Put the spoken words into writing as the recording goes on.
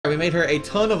We made her a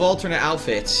ton of alternate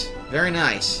outfits. Very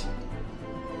nice.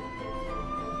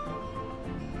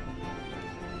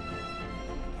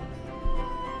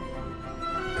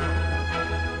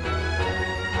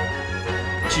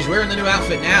 She's wearing the new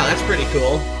outfit now. That's pretty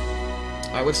cool.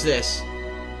 Alright, what's this?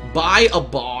 Buy a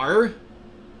bar?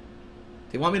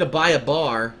 They want me to buy a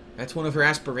bar. That's one of her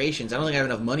aspirations. I don't think I have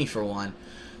enough money for one.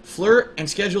 Flirt and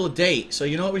schedule a date. So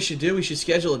you know what we should do? We should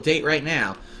schedule a date right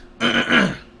now.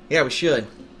 Yeah, we should.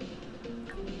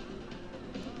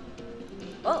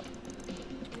 Oh.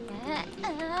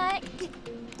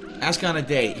 Ask on a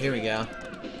date. Here we go.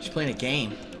 She's playing a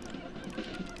game.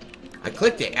 I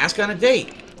clicked it. Ask on a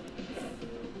date.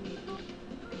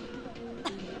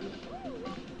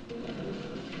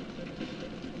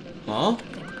 Huh?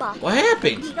 What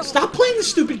happened? Stop playing the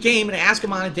stupid game and ask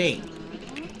him on a date.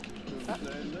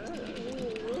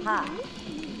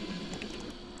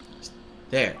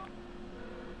 There.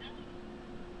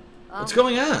 What's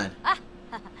going on?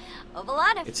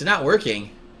 It's not working.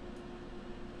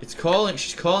 It's calling.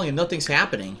 She's calling and nothing's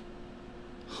happening.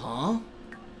 Huh?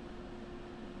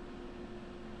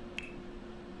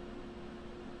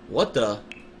 What the?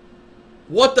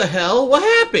 What the hell? What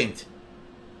happened?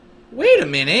 Wait a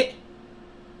minute.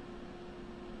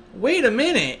 Wait a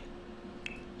minute.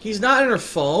 He's not on her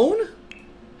phone?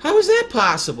 How is that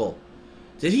possible?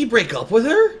 Did he break up with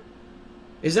her?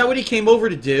 Is that what he came over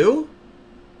to do?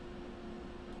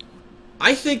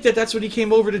 I think that that's what he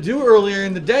came over to do earlier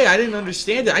in the day. I didn't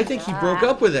understand it. I think he broke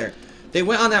up with her. They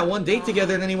went on that one date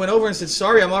together and then he went over and said,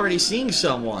 sorry, I'm already seeing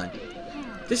someone.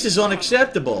 This is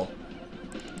unacceptable.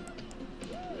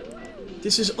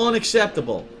 This is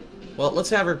unacceptable. Well,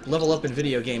 let's have her level up in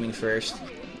video gaming first.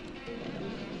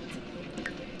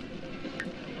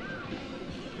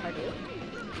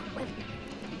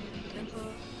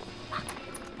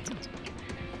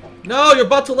 No, you're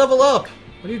about to level up.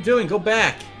 What are you doing? Go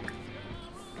back.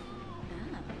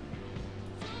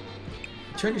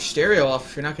 Turn your stereo off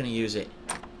if you're not going to use it.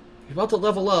 You're about to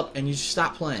level up and you just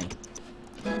stop playing.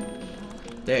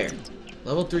 There.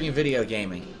 Level 3 in video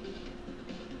gaming.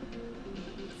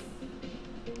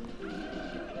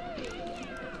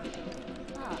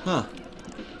 Huh.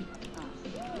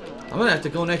 I'm going to have to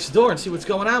go next door and see what's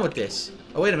going on with this.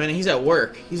 Oh, wait a minute. He's at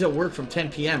work. He's at work from 10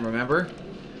 p.m., remember?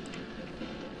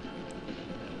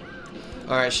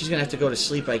 Alright, she's going to have to go to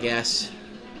sleep, I guess.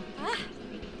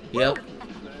 Yep.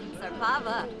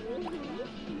 I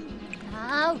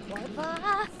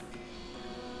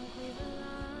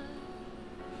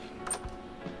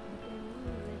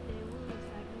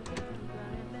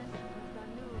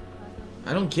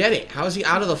don't get it. How is he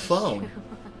out of the phone?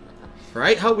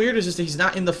 Right? How weird is this that he's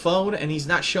not in the phone and he's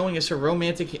not showing us her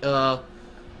romantic, did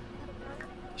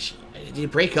he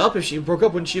break up? If she broke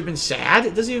up, wouldn't she have been sad?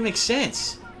 It doesn't even make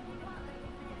sense.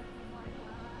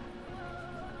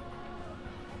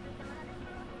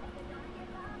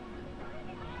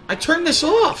 I turned this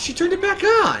off. She turned it back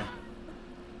on.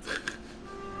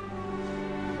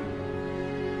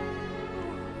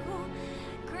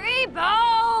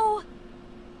 Creepo!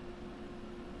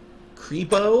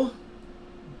 Creepo?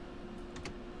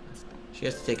 She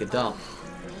has to take a dump.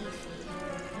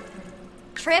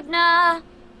 Tribna!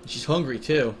 She's hungry,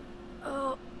 too.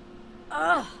 Oh.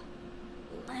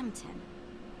 Lambton.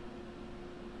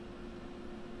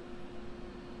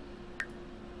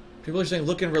 People are saying,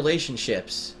 look in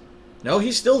relationships. No,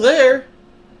 he's still there.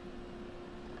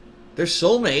 They're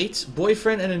soulmates,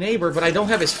 boyfriend and a neighbor, but I don't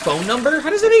have his phone number?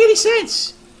 How does that make any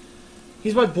sense?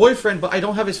 He's my boyfriend, but I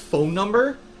don't have his phone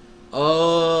number?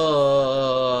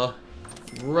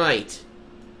 Right.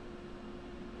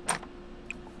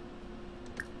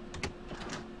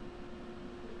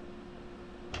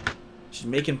 She's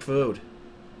making food.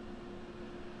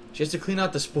 She has to clean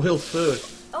out the spoiled food.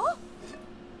 Oh.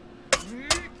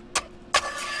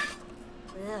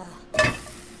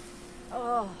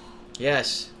 Oh.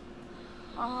 Yes.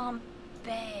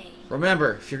 Bae.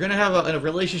 Remember, if you're going to have a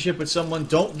relationship with someone,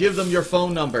 don't give them your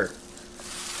phone number.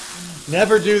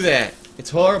 Never do that. It's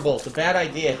horrible. It's a bad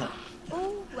idea.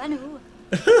 Oh, Wanu.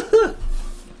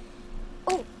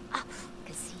 Oh,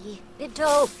 kasi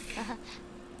Bito.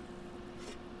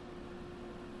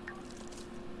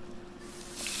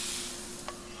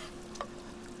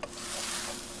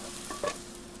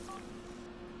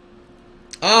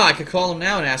 Ah, I could call him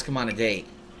now and ask him on a date.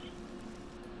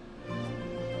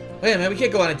 Wait a minute, we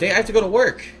can't go on a date. I have to go to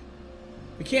work.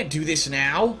 We can't do this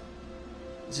now.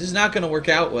 This is not going to work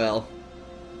out well.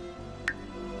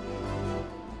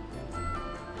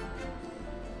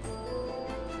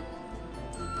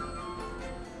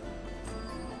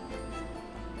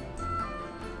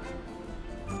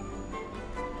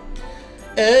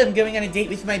 Oh, I'm going on a date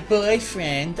with my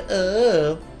boyfriend.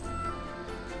 Oh.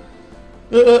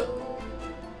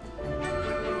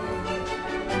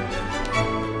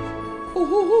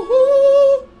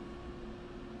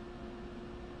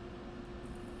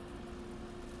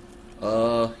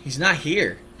 Uh. He's not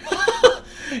here.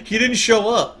 He didn't show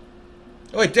up.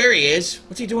 Oh, wait, there he is.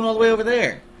 What's he doing all the way over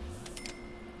there?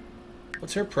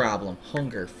 What's her problem?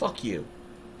 Hunger. Fuck you.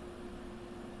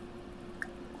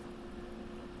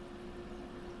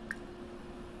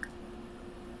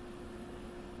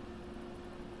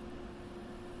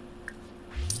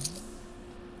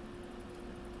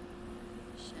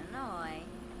 Shanoi.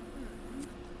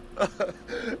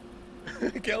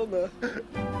 Kelna.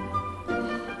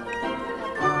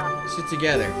 Sit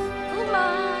together.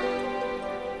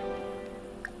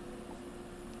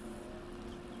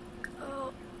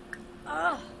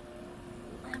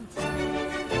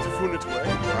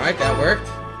 Alright, that worked.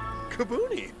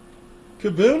 Kabuni.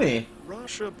 Kabuni.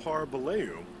 Rasha par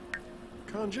Baleu.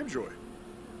 Khan Jibjoy.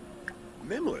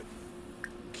 Mimlet.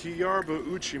 Kiarba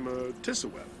Uchima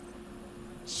Tisaweb.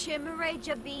 Chimere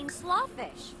Jabeen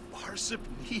Slawfish. Barsip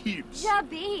Neebs.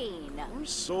 Jabeen.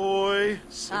 Soy.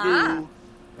 Sadu.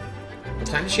 What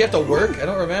time did she have to work? I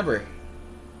don't remember.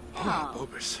 Ah,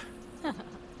 Bobus.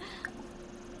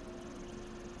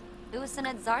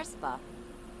 Usanat Zarspa.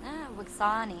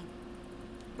 Wixani.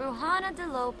 Bruhana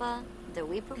Delopa.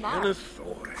 Dewipubar. Anathoy.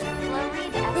 Florida.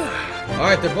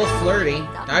 Alright, they're both flirty.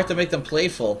 Now I have to make them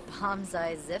playful.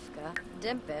 Hamzai Zifka.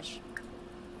 Dimpish.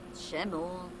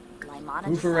 Shemul. Laimana.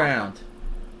 Move around.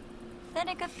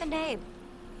 Fenica Fenabe.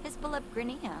 Hisbalip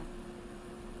Grania.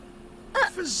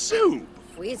 Fazoob.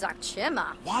 Wizak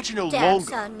Chima. Watching a longa.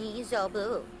 Damsani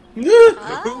Zobu. Ooh,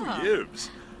 Yibs.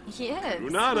 Yes.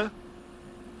 Unada.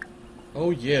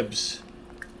 Oh, Yibs.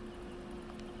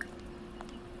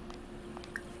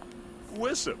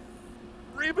 Wissam.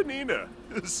 Rebanina.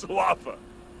 Swafa.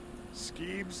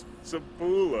 Skeebs.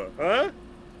 Sabula. Huh?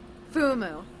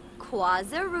 Fumu.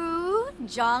 Kwazaru.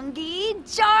 Jongi.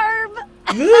 Jarb.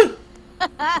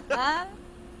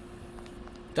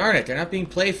 Darn it, they're not being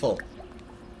playful.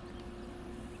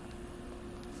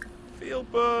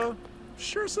 Filpa.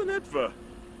 Shursanitva.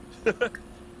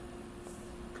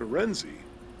 Karenzi.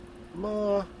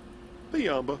 Ma.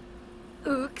 Biamba.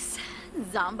 Ooks.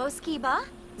 Zombo Skiba.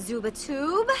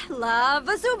 Zubatube.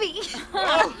 Lava Zubi.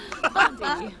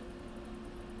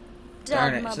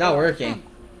 Darn it, it's not working.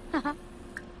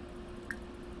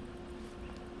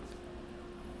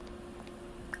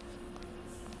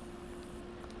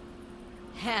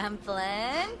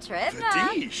 Hamplin. Trevna.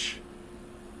 Vadish.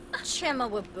 Chima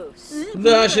Waboos.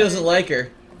 No, she doesn't like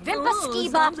her. Vimpa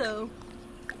Skiba.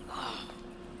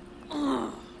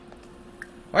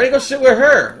 Why do you go sit with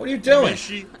her? What are you doing?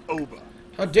 Mishi Oba.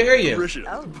 How dare you? Barisha.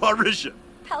 Oh. Barisha.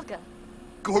 Pelka.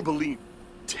 Gorbalin.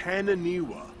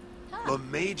 Tananiwa.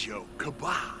 Lamejo.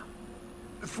 Kaba.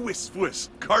 Fwis.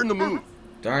 Cardinal.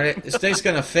 Darn it, this thing's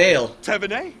gonna fail.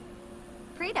 Tevene.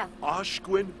 Prita.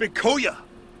 Oshquin. Bikoya.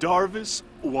 Darvis.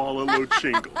 Wallalo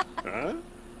Chingle. Huh?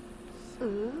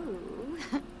 Ooh.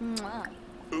 Mwah.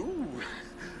 Ooh.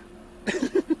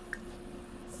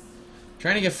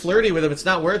 Trying to get flirty with him, it's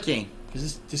not working.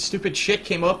 Because this stupid shit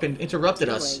came up and interrupted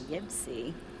us.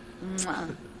 Yipsy.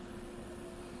 Mwah.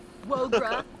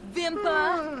 Wogra,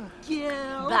 Vimpa,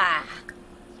 Gil. Bah.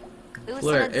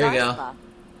 Flirt, there you go.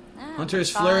 Hunter's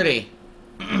flirty.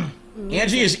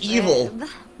 Angie is evil.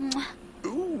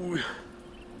 Ooh.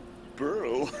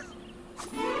 Burl.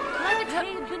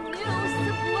 Levitated the news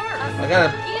to blur. I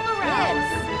gotta...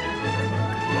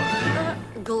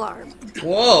 Glarb.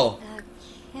 Whoa!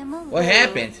 Kimmel. What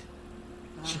happened?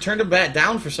 She turned him back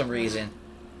down for some reason.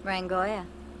 Rangoya.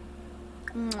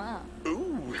 Mwah.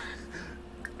 Ooh.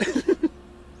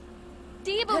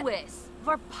 Divawis,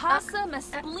 Varpasa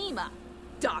Mesplima,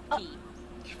 Docky.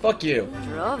 Fuck you.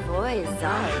 Drovoy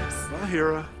Zibes.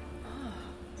 Bahira.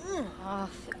 Oh,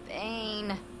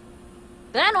 Fibane.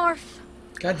 Benorf.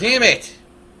 God damn it!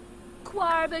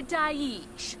 Quarba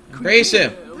Daich. Embrace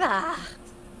him. Bah.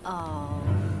 Oh,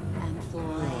 and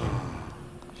Floyd.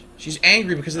 She's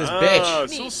angry because of this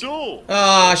bitch. So.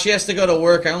 Ah, she has to go to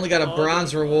work. I only got a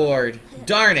bronze reward.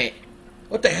 Darn it.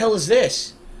 What the hell is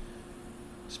this?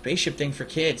 Spaceship thing for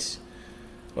kids.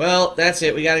 Well, that's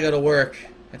it. We gotta go to work.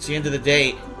 That's the end of the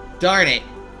date. Darn it.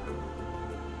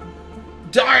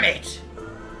 Darn it!